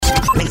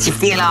Makes you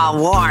feel all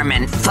warm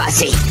and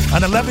fuzzy.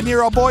 An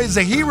 11-year-old boy is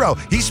a hero.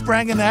 He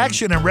sprang into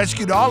action and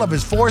rescued all of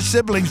his 4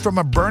 siblings from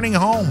a burning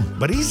home.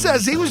 But he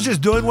says he was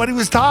just doing what he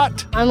was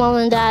taught. My mom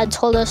and dad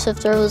told us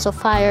if there was a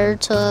fire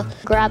to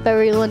grab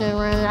everyone and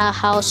run out of the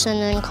house and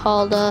then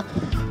call the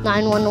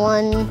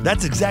 911.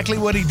 That's exactly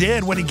what he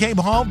did. When he came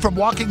home from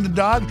walking the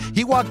dog,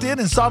 he walked in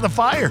and saw the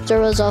fire. There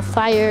was a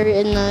fire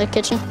in the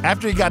kitchen.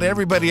 After he got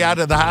everybody out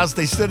of the house,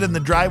 they stood in the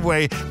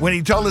driveway when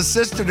he told his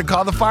sister to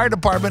call the fire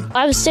department.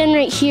 I was standing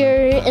right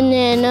here, and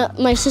then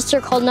my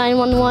sister called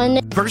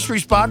 911. First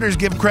responders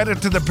give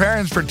credit to the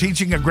parents for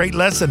teaching a great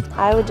lesson.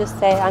 I would just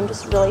say I'm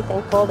just really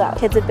thankful that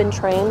kids have been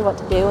trained what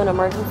to do in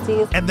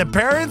emergencies. And the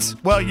parents,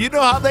 well, you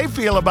know how they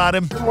feel about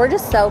him. We're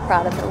just so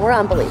proud of him. We're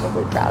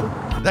unbelievably proud.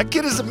 That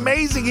kid is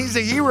amazing. He's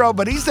a hero,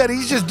 but he said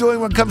he's just doing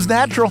what comes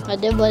natural. I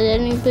did what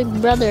any big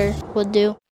brother would do.